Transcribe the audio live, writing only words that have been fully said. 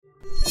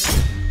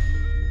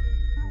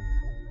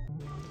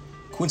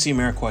Quincy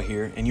Amarikwa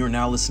here, and you are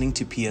now listening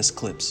to PS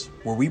Clips,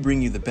 where we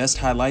bring you the best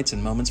highlights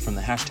and moments from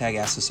the hashtag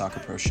Ask the Soccer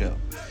Pro show.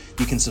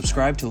 You can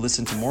subscribe to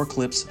listen to more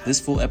clips, this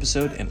full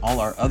episode, and all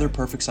our other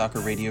Perfect Soccer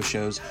radio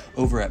shows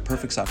over at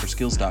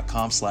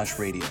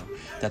perfectsoccerskills.com/radio.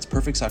 That's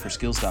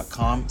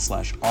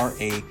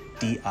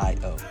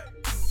perfectsoccerskills.com/RADIO.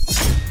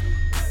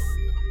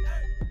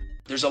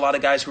 There's a lot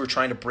of guys who are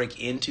trying to break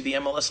into the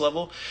MLS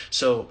level,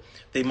 so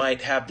they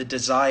might have the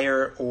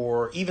desire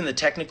or even the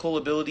technical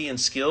ability and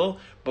skill,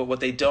 but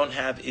what they don't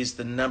have is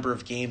the number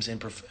of games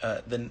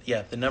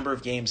the number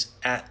of games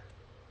at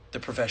the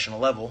professional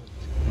level.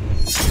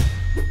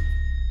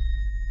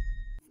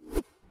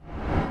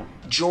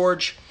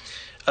 George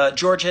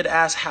had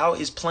asked, how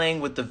is playing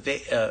with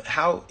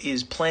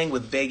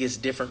Vegas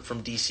different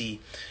from DC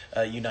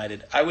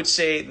United? I would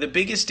say the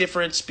biggest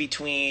difference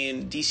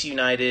between DC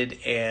United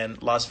and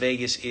Las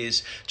Vegas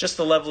is just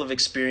the level of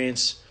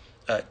experience,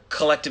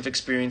 collective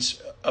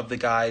experience of the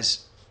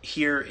guys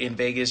here in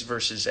Vegas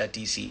versus at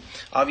DC.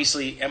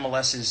 Obviously,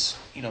 MLS is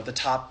the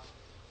top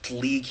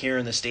league here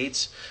in the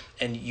States,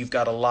 and you've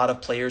got a lot of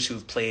players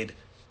who've played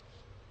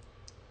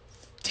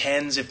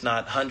tens, if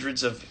not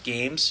hundreds, of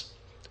games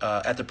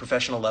at the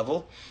professional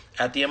level.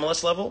 At the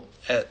MLS level,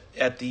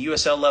 at the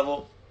USL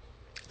level,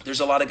 there's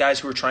a lot of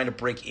guys who are trying to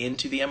break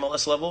into the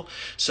MLS level,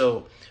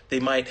 so they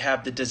might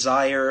have the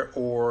desire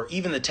or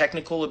even the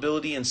technical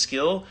ability and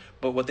skill,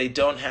 but what they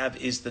don't have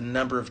is the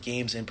number of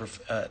games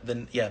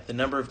the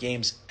number of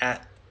games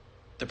at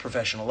the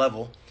professional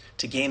level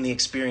to gain the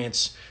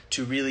experience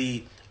to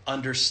really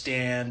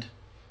understand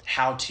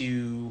how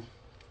to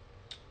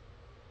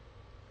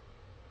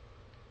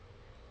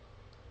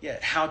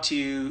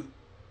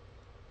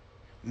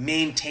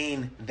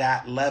maintain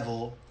that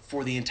level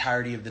for the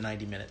entirety of the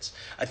 90 minutes.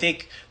 I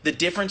think the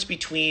difference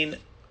between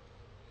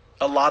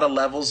a lot of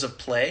levels of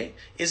play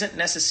isn't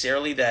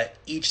necessarily that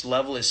each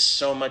level is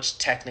so much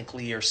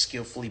technically or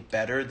skillfully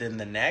better than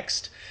the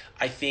next.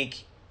 I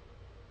think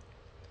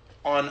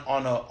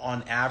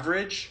on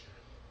average,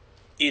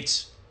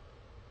 it's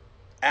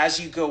as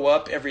you go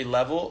up every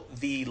level,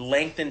 the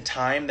length and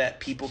time that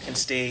people can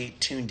stay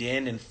tuned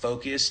in and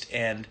focused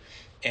and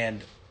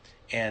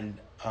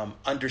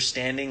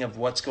understanding of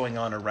what's going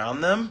on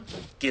around them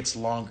gets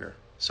longer.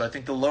 So I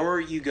think the lower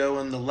you go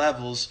in the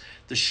levels,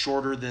 the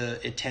shorter the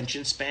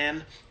attention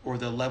span or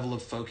the level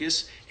of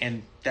focus,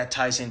 and that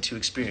ties into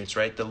experience,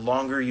 right? The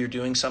longer you're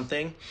doing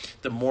something,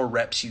 the more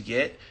reps you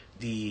get,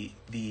 the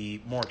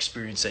more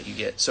experience that you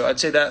get. So I'd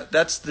say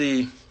that's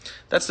the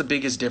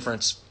biggest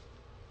difference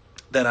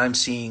that I'm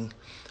seeing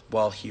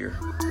while here.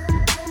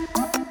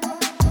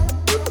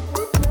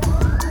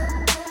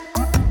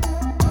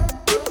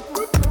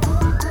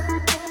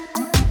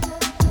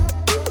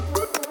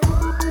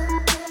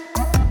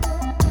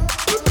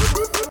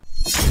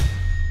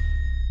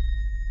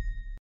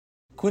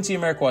 Quincy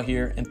Amarikwa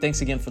here, and thanks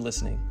again for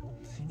listening.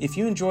 If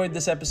you enjoyed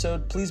this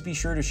episode, please be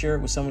sure to share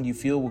it with someone you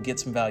feel will get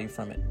some value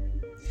from it.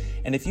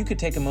 And if you could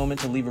take a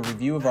moment to leave a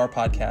review of our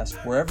podcast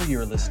wherever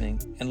you're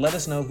listening and let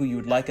us know who you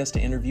would like us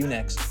to interview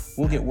next,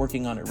 we'll get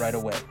working on it right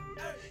away.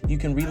 You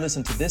can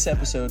re-listen to this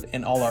episode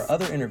and all our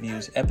other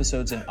interviews,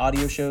 episodes, and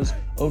audio shows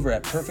over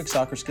at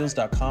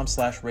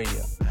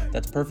perfectsoccerskills.com/radio.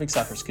 That's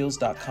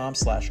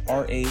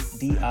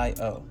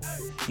perfectsoccerskills.com/RADIO.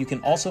 You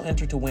can also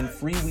enter to win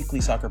free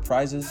weekly soccer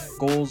prizes,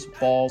 goals,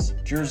 balls,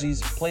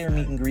 jerseys, player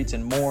meet and greets,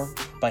 and more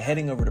by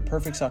heading over to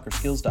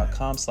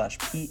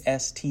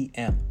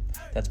perfectsoccerskills.com/PSTM.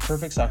 That's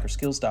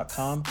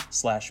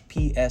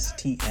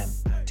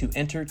perfectsoccerskills.com/PSTM to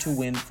enter to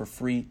win for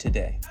free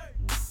today.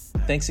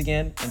 Thanks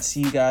again, and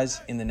see you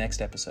guys in the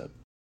next episode.